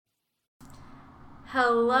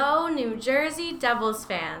Hello, New Jersey Devils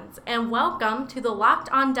fans, and welcome to the Locked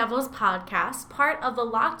On Devils podcast, part of the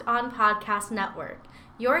Locked On Podcast Network,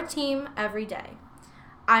 your team every day.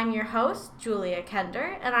 I'm your host, Julia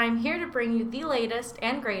Kender, and I'm here to bring you the latest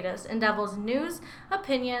and greatest in Devils news,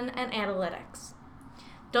 opinion, and analytics.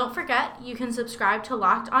 Don't forget, you can subscribe to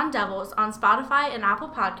Locked On Devils on Spotify and Apple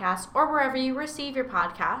Podcasts or wherever you receive your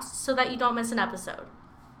podcasts so that you don't miss an episode.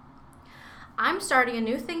 I'm starting a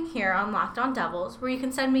new thing here on Locked On Devils where you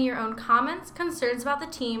can send me your own comments, concerns about the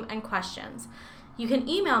team, and questions. You can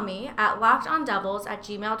email me at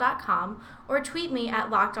lockedondevils@gmail.com or tweet me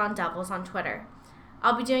at lockedondevils on Twitter.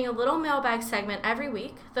 I'll be doing a little mailbag segment every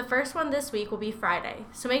week. The first one this week will be Friday,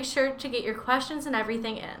 so make sure to get your questions and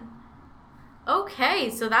everything in.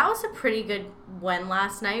 Okay, so that was a pretty good win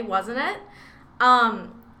last night, wasn't it?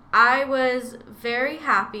 I was very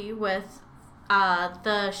happy with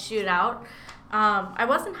the shootout. I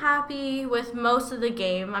wasn't happy with most of the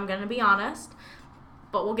game, I'm going to be honest,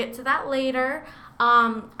 but we'll get to that later.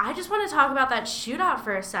 I just want to talk about that shootout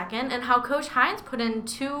for a second and how Coach Hines put in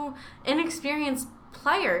two inexperienced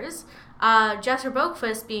players, Jesper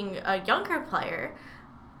Boqvist being a younger player,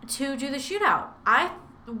 to do the shootout. I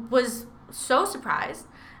was so surprised,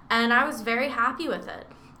 and I was very happy with it.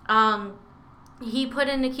 He put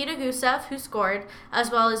in Nikita Gusev, who scored, as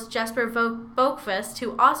well as Jesper Boqvist,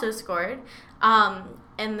 who also scored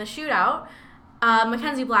in the shootout.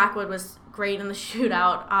 Mackenzie Blackwood was great in the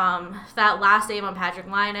shootout. That last aim on Patrik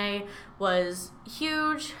Laine was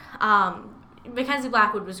huge. Mackenzie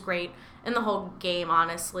Blackwood was great in the whole game,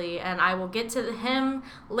 honestly, and I will get to him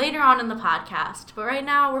later on in the podcast. But right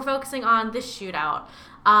now, we're focusing on this shootout.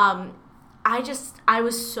 I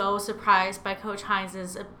was so surprised by Coach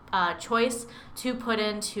Hines' choice to put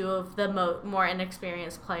in two of the more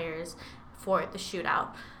inexperienced players for the shootout.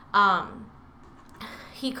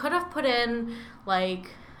 He could have put in, Wayne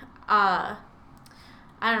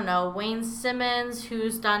Simmonds,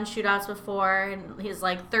 who's done shootouts before, and he's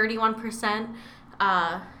 31%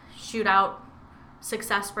 shootout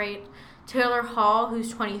success rate. Taylor Hall,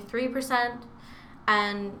 who's 23%.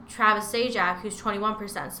 And Travis Zajac, who's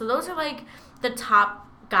 21%. So those are the top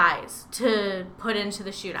guys to put into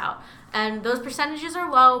the shootout. And those percentages are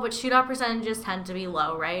low, but shootout percentages tend to be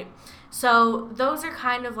low, right? So those are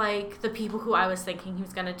kind of the people who I was thinking he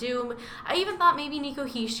was going to do. I even thought maybe Nico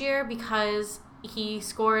Hischier because he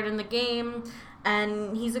scored in the game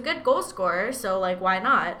and he's a good goal scorer, so why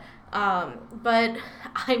not? But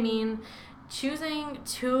I mean, choosing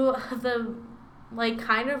two of the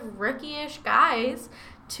kind of rookie-ish guys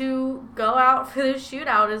to go out for the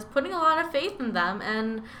shootout is putting a lot of faith in them,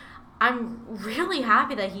 and I'm really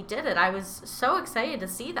happy that he did it. I was so excited to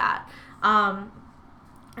see that.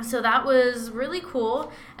 So that was really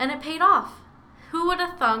cool, and it paid off. Who would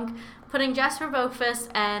have thunk putting Jesper Boqvist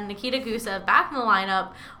and Nikita Gusev back in the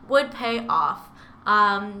lineup would pay off?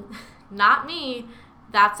 Not me.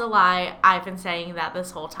 That's a lie. I've been saying that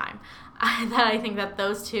this whole time. That I think that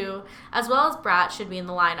those two, as well as Bratt, should be in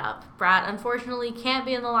the lineup. Bratt, unfortunately, can't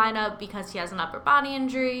be in the lineup because he has an upper body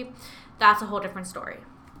injury. That's a whole different story.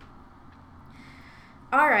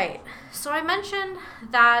 All right, so I mentioned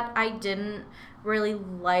that I didn't really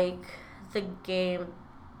like the game,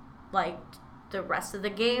 the rest of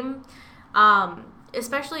the game,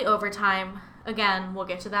 especially overtime. Again, we'll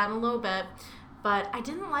get to that in a little bit, but I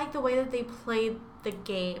didn't like the way that they played the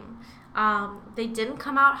game. They didn't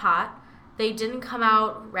come out hot. They didn't come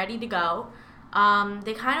out ready to go.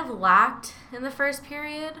 They kind of lacked in the first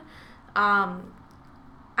period. I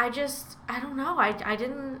don't know. I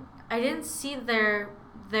didn't see their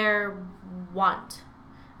want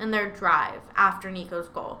and their drive after Nico's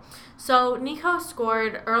goal. So Nico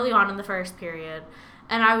scored early on in the first period,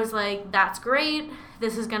 and I was like, that's great.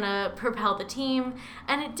 This is going to propel the team,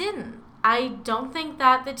 and it didn't. I don't think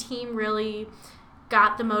that the team really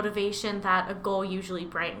got the motivation that a goal usually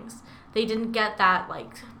brings. They didn't get that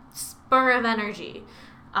spur of energy.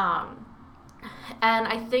 And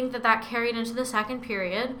I think that carried into the second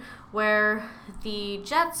period where the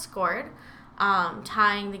Jets scored,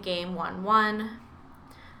 tying the game 1-1.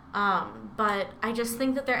 But I just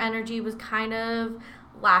think that their energy was kind of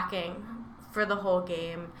lacking for the whole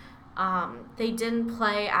game. They didn't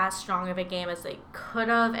play as strong of a game as they could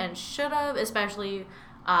have and should have, especially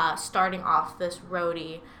starting off this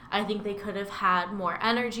roadie. I think they could have had more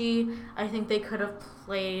energy. I think they could have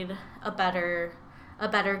played a better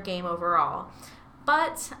game overall.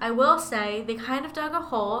 But I will say they kind of dug a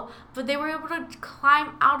hole, but they were able to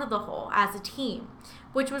climb out of the hole as a team,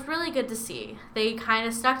 which was really good to see. They kind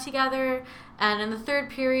of stuck together and in the third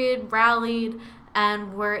period rallied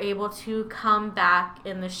and were able to come back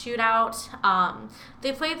in the shootout.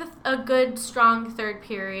 They played a good, strong third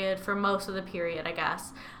period for most of the period, I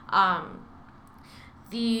guess.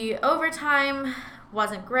 The overtime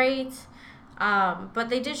wasn't great, but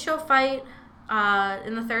they did show fight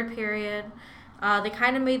in the third period. They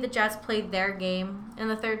kind of made the Jets play their game in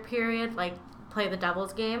the third period, like play the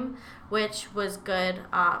Devils game, which was good.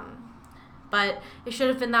 But it should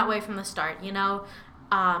have been that way from the start, you know?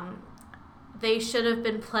 They should have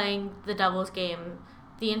been playing the Devils game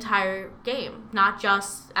the entire game, not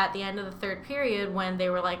just at the end of the third period when they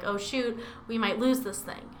were like, oh shoot, we might lose this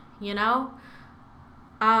thing, you know?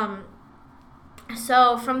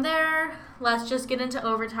 So from there, let's just get into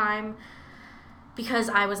overtime, because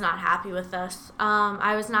I was not happy with this.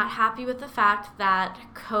 I was not happy with the fact that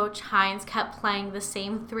Coach Hines kept playing the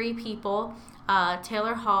same three people,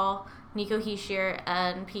 Taylor Hall, Nico Hischier,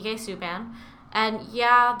 and PK Subban. And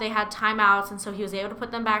yeah, they had timeouts, and so he was able to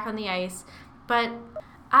put them back on the ice. But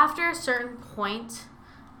after a certain point,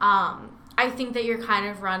 I think that you're kind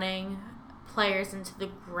of running players into the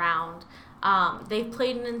ground. They've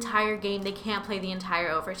played an entire game. They can't play the entire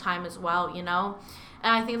overtime as well, you know?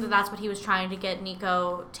 And I think that that's what he was trying to get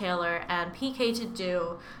Nico, Taylor, and PK to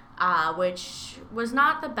do, which was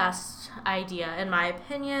not the best idea, in my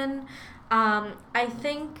opinion. I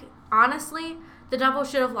think, honestly, the Devils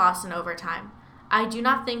should have lost in overtime. I do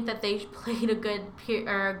not think that they played a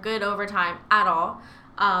good overtime at all.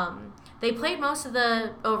 They played most of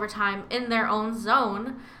the overtime in their own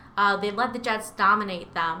zone. They let the Jets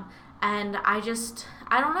dominate them. And I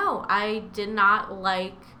don't know. I did not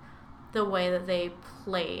like the way that they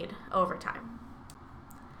played overtime.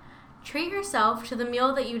 Treat yourself to the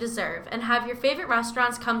meal that you deserve and have your favorite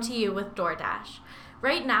restaurants come to you with DoorDash.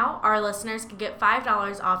 Right now, our listeners can get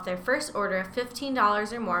 $5 off their first order of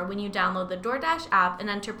 $15 or more when you download the DoorDash app and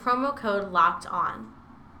enter promo code LOCKEDON.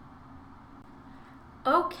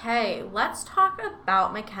 Okay, let's talk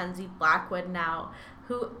about Mackenzie Blackwood now,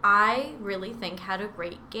 who I really think had a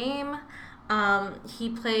great game. He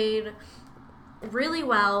played really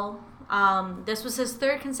well. This was his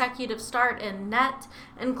third consecutive start in net,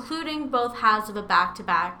 including both halves of a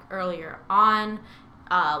back-to-back earlier on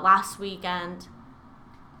last weekend.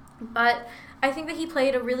 But I think that he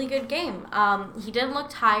played a really good game. He didn't look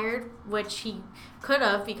tired, which he could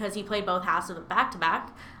have because he played both halves of the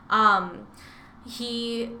back-to-back.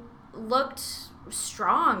 He looked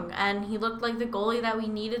strong, and he looked like the goalie that we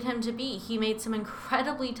needed him to be. He made some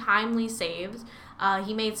incredibly timely saves.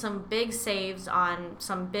 He made some big saves on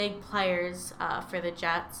some big players for the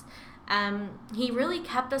Jets. He really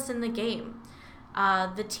kept us in the game.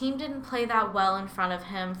 The team didn't play that well in front of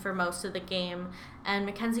him for most of the game, and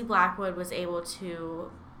Mackenzie Blackwood was able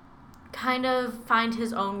to kind of find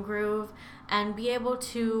his own groove and be able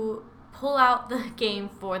to pull out the game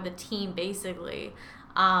for the team, basically.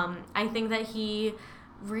 I think that he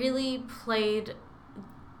really played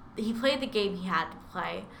the game he had to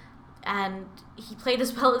play, and he played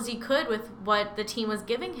as well as he could with what the team was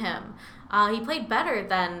giving him. He played better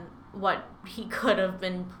than what he could have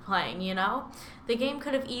been playing, you know? The game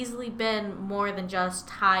could have easily been more than just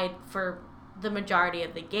tied for the majority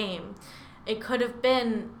of the game. It could have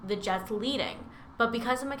been the Jets leading, but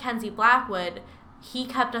because of Mackenzie Blackwood, he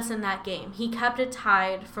kept us in that game. He kept it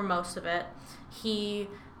tied for most of it. He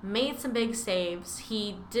made some big saves.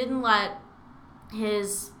 He didn't let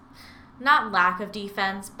his, not lack of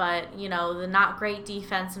defense, but, you know, the not great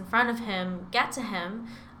defense in front of him get to him.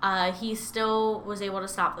 He still was able to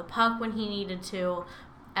stop the puck when he needed to,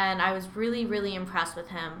 and I was really, really impressed with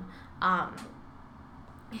him. I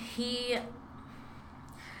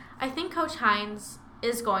think Coach Hines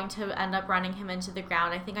is going to end up running him into the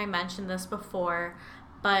ground. I think I mentioned this before,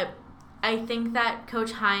 but I think that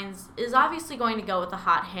Coach Hines is obviously going to go with a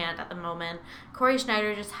hot hand at the moment. Corey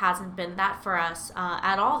Schneider just hasn't been that for us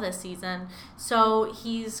at all this season. So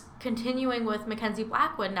he's continuing with Mackenzie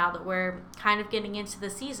Blackwood now that we're kind of getting into the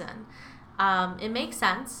season. It makes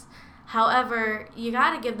sense. However, you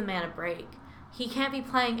got to give the man a break. He can't be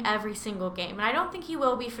playing every single game. And I don't think he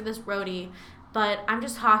will be for this roadie, but I'm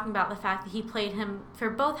just talking about the fact that he played him for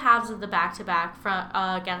both halves of the back-to-back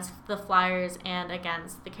against the Flyers and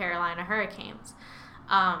against the Carolina Hurricanes.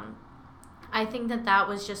 I think that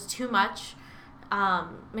was just too much.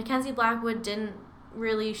 Mackenzie Blackwood didn't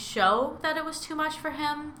really show that it was too much for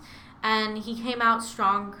him, and he came out as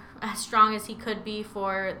strong as he could be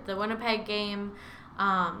for the Winnipeg game.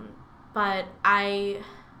 But I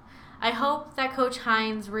hope that Coach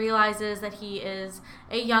Hines realizes that he is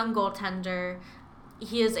a young goaltender.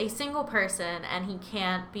 He is a single person, and he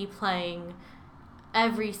can't be playing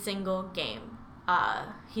every single game.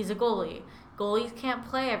 He's a goalie. goalies can't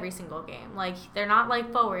play every single game. Like, they're not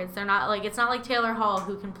like forwards. They're not like, it's not like Taylor Hall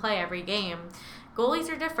who can play every game.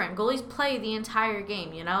 Goalies are different. Goalies play the entire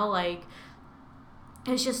game, you know? Like,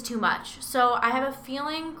 it's just too much. So I have a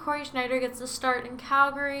feeling Corey Schneider gets the start in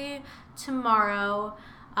Calgary tomorrow.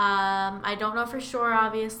 I don't know for sure,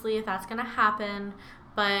 obviously, if that's going to happen,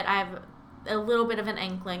 but I have a little bit of an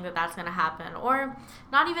inkling that that's going to happen. Or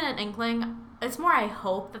not even an inkling. It's more I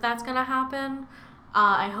hope that that's going to happen.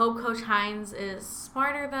 I hope Coach Hines is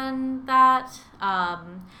smarter than that,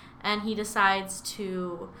 and he decides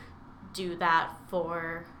to do that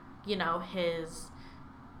for, you know, his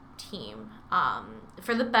team,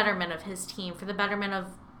 for the betterment of his team, for the betterment of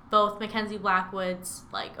both Mackenzie Blackwood's,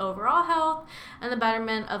 like, overall health and the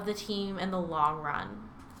betterment of the team in the long run.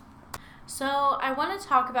 So I want to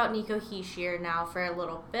talk about Nico Hischier now for a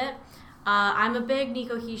little bit. I'm a big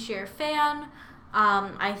Nico Hischier fan.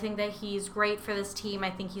 I think that he's great for this team.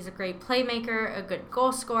 I think he's a great playmaker, a good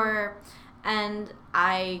goal scorer, and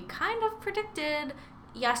I kind of predicted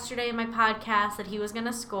yesterday in my podcast that he was going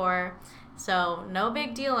to score, so no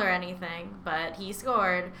big deal or anything, but he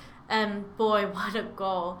scored, and boy, what a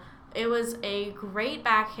goal. It was a great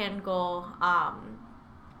backhand goal.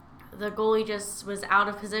 The goalie just was out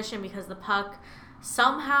of position because the puck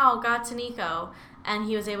somehow got to Nico, and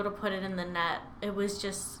he was able to put it in the net. It was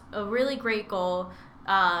just a really great goal.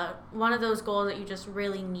 One of those goals that you just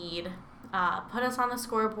really need. Put us on the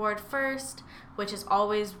scoreboard first, which is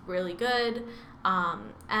always really good.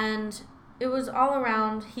 And it was all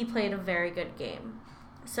around, he played a very good game.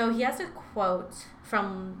 So he has a quote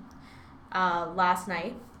from last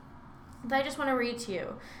night that I just want to read to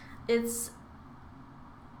you. It's,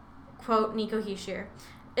 quote, Nico Hischier,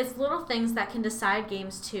 "It's little things that can decide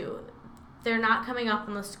games too. They're not coming up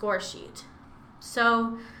on the score sheet."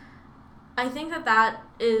 So I think that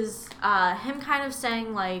is him kind of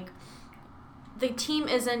saying, like, the team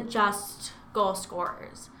isn't just goal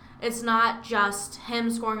scorers. It's not just him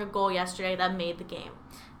scoring a goal yesterday that made the game.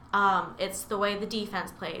 It's the way the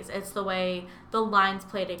defense plays. It's the way the lines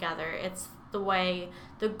play together. It's the way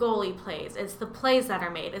the goalie plays. It's the plays that are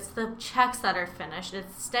made. It's the checks that are finished.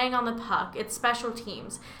 It's staying on the puck. It's special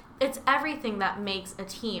teams. It's everything that makes a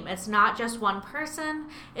team. It's not just one person.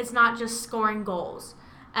 It's not just scoring goals.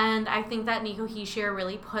 And I think that Nico Hischier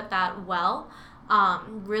really put that well,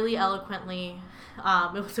 really eloquently.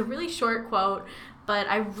 It was a really short quote, but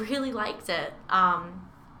I really liked it.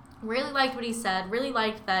 Really liked what he said. Really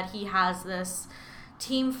liked that he has this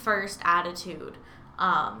team first attitude.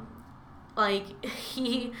 Like,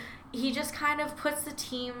 he just kind of puts the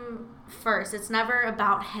team first. It's never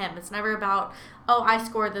about him. It's never about, oh, I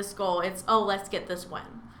scored this goal. It's, oh, let's get this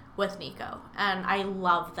win with Nico. And I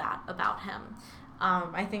love that about him.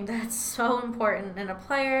 I think that's so important in a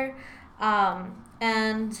player.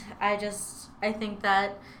 And I think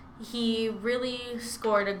that he really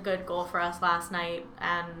scored a good goal for us last night,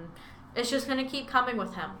 and it's just going to keep coming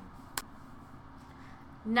with him.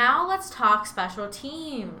 Now let's talk special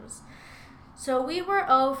teams. So we were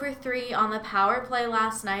 0 for 3 on the power play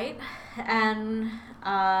last night, and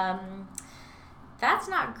that's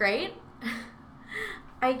not great.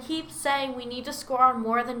 I keep saying we need to score on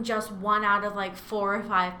more than just 1 out of like 4 or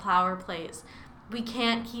 5 power plays. We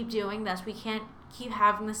can't keep doing this. We can't keep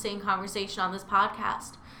having the same conversation on this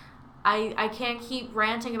podcast. I can't keep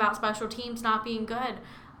ranting about special teams not being good.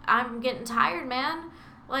 I'm getting tired, man.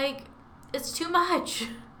 Like, it's too much.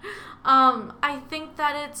 I think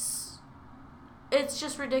that it's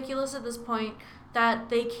just ridiculous at this point that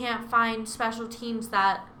they can't find special teams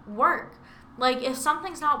that work. Like, if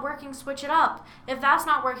something's not working, switch it up. If that's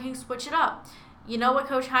not working, switch it up. You know what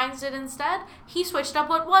Coach Hines did instead? He switched up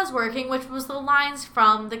what was working, which was the lines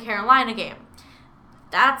from the Carolina game.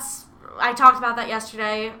 I talked about that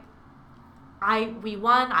yesterday. We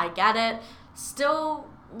won, I get it. Still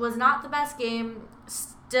was not the best game.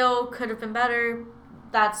 Still could have been better.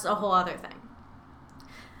 That's a whole other thing.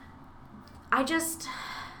 I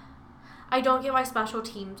don't get why special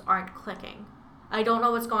teams aren't clicking. I don't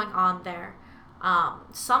know what's going on there.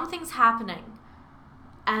 Something's happening,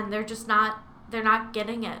 and they're not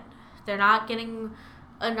getting it. They're not getting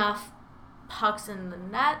enough pucks in the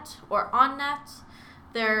net or on net.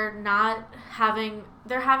 They're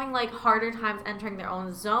having like harder times entering their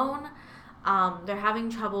own zone. They're having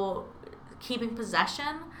trouble keeping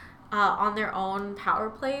possession on their own power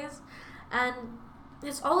plays, and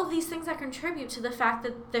it's all of these things that contribute to the fact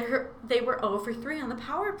that they were 0 for 3 on the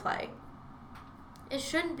power play. It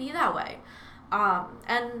shouldn't be that way.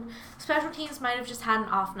 And special teams might have just had an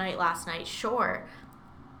off night last night, sure.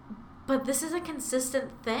 But this is a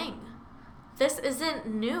consistent thing. This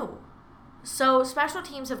isn't new. So special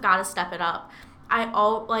teams have got to step it up.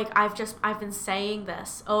 I've been saying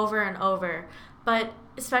this over and over, but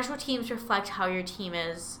special teams reflect how your team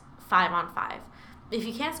is 5-on-5. If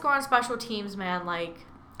you can't score on special teams, man, like,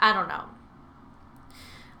 I don't know.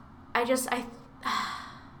 I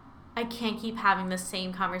can't keep having the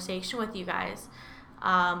same conversation with you guys.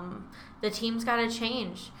 The team's got to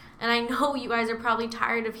change. And I know you guys are probably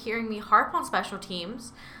tired of hearing me harp on special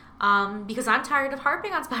teams, because I'm tired of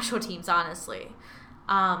harping on special teams, honestly.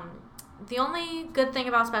 The only good thing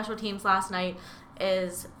about special teams last night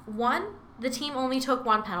is, one, the team only took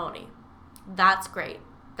one penalty. That's great.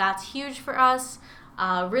 That's huge for us.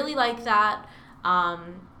 Really like that.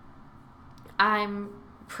 I'm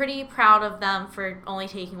pretty proud of them for only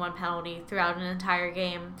taking one penalty throughout an entire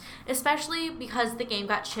game, especially because the game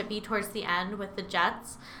got chippy towards the end with the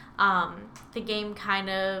Jets. The game kind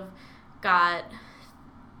of got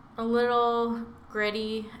a little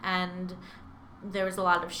gritty, and there was a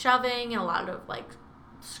lot of shoving and a lot of like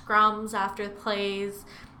scrums after plays.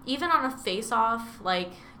 Even on a face-off,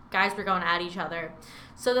 like, guys were going at each other.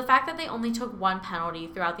 So the fact that they only took one penalty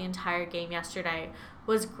throughout the entire game yesterday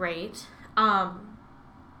was great.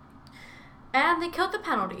 And they killed the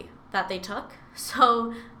penalty that they took.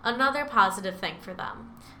 So another positive thing for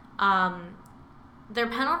them. Their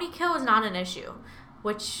penalty kill is not an issue,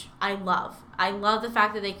 which I love. I love the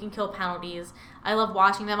fact that they can kill penalties. I love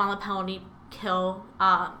watching them on the penalty kill.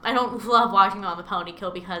 I don't love watching them on the penalty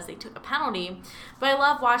kill because they took a penalty, but I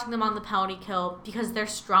love watching them on the penalty kill because they're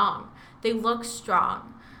strong. They look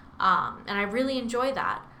strong. And I really enjoy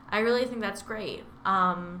that. I really think that's great.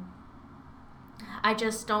 I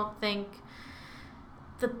just don't think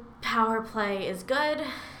the power play is good.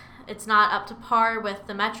 It's not up to par with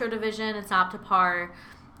the Metro Division. It's not up to par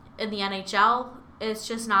in the NHL. It's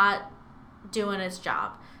just not doing its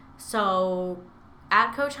job. So,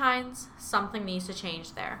 at Coach Hines, something needs to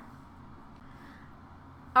change there.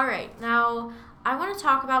 All right, now I want to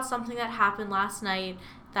talk about something that happened last night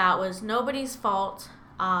that was nobody's fault,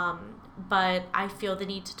 but I feel the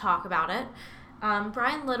need to talk about it.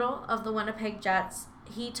 Brian Little of the Winnipeg Jets,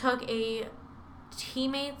 he took a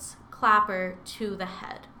teammate's clapper to the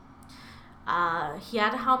head. He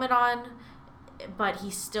had a helmet on, but he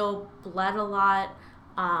still bled a lot.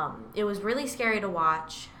 It was really scary to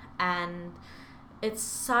watch, and it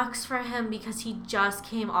sucks for him because he just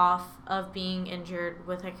came off of being injured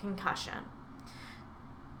with a concussion.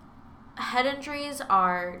 Head injuries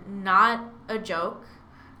are not a joke.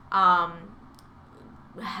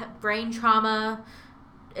 Brain trauma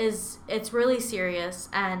it's really serious,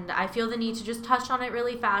 and I feel the need to just touch on it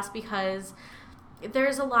really fast because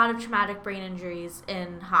there's a lot of traumatic brain injuries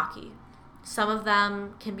in hockey. Some of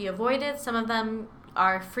them can be avoided, some of them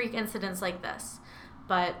are freak incidents like this.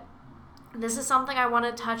 But this is something I want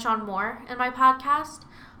to touch on more in my podcast.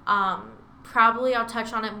 Probably I'll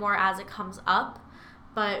touch on it more as it comes up,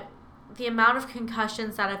 but the amount of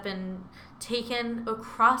concussions that have been taken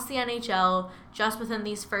across the NHL just within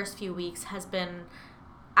these first few weeks has been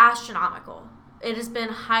astronomical. It has been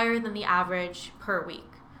higher than the average per week.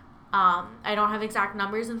 I don't have exact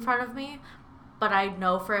numbers in front of me, but I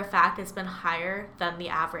know for a fact it's been higher than the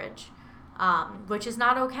average, which is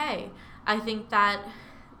not okay. I think that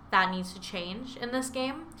needs to change in this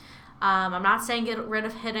game. I'm not saying get rid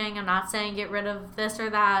of hitting. I'm not saying get rid of this or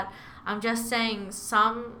that. I'm just saying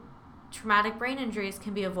some traumatic brain injuries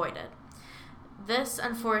can be avoided. This,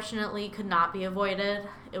 unfortunately, could not be avoided.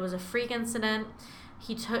 It was a freak incident.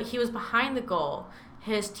 He was behind the goal.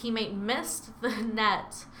 His teammate missed the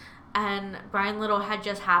net, and Brian Little had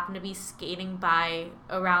just happened to be skating by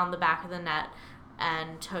around the back of the net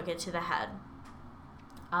and took it to the head.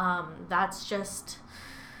 That's just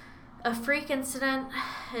a freak incident.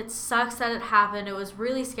 It sucks that it happened. It was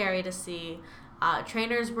really scary to see.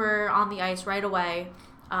 Trainers were on the ice right away,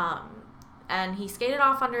 and he skated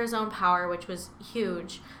off under his own power, which was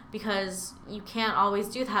huge because you can't always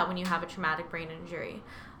do that when you have a traumatic brain injury.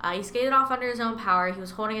 He skated off under his own power. He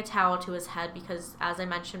was holding a towel to his head because, as I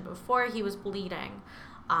mentioned before, he was bleeding.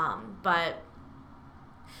 But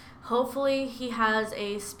hopefully he has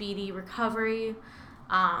a speedy recovery.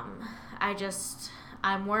 I'm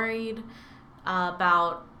worried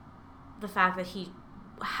about the fact that he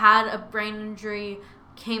had a brain injury,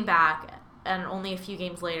 came back, and only a few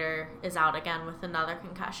games later is out again with another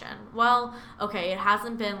concussion. Well, okay, it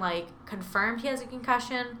hasn't been, confirmed he has a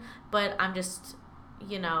concussion, but I'm just,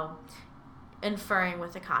 inferring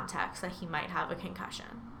with the context that he might have a concussion.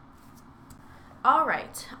 All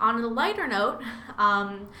right, on a lighter note,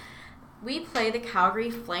 we play the Calgary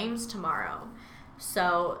Flames tomorrow.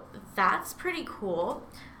 So that's pretty cool.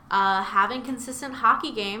 Having consistent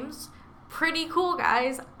hockey games pretty cool,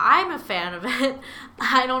 guys. I'm a fan of it.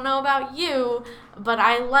 I don't know about you, but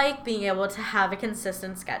I like being able to have a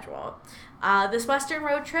consistent schedule. This Western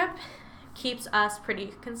road trip keeps us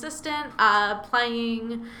pretty consistent,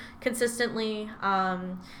 playing consistently. I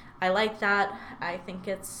like that. I think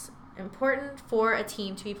it's important for a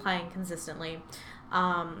team to be playing consistently.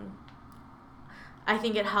 I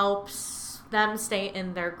think it helps them stay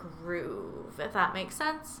in their groove, if that makes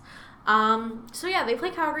sense. So yeah, they play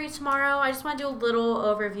Calgary tomorrow. I just want to do a little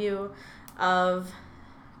overview of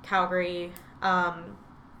Calgary.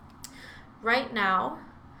 Right now,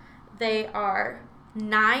 they are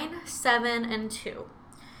 9-7-2.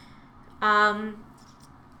 I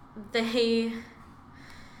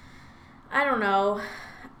don't know.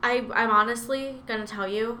 I'm honestly going to tell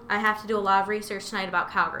you, I have to do a lot of research tonight about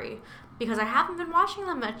Calgary because I haven't been watching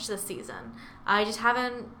them much this season. I just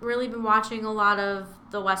haven't really been watching a lot of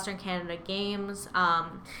the Western Canada games.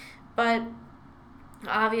 But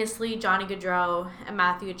obviously, Johnny Gaudreau and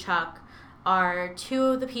Matthew Tkachuk are two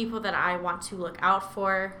of the people that I want to look out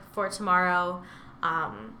for tomorrow.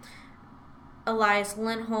 Elias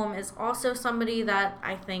Lindholm is also somebody that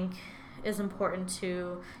I think is important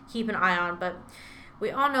to keep an eye on, but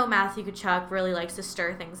we all know Matthew Tkachuk really likes to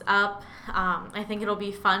stir things up. I think it'll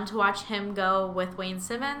be fun to watch him go with Wayne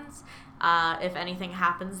Simmonds. If anything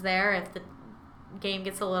happens there, if the game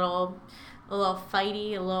gets a little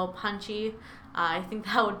fighty, a little punchy, I think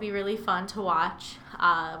that would be really fun to watch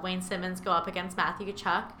Wayne Simmonds go up against Matthew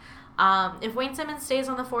Tkachuk. If Wayne Simmonds stays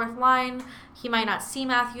on the fourth line, he might not see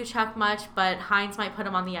Matthew Tkachuk much, but Hines might put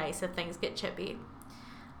him on the ice if things get chippy.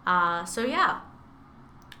 So yeah,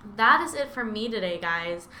 that is it for me today,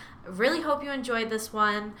 guys. I really hope you enjoyed this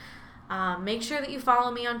one. Make sure that you follow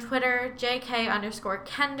me on Twitter,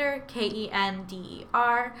 JK_Kender,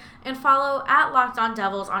 KENDER, and follow at Locked On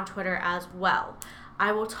Devils on Twitter as well.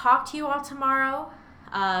 I will talk to you all tomorrow.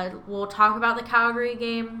 We'll talk about the Calgary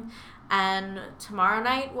game, and tomorrow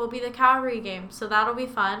night will be the Calgary game, so that'll be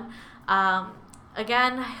fun.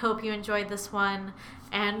 Again, I hope you enjoyed this one,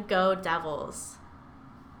 and go Devils.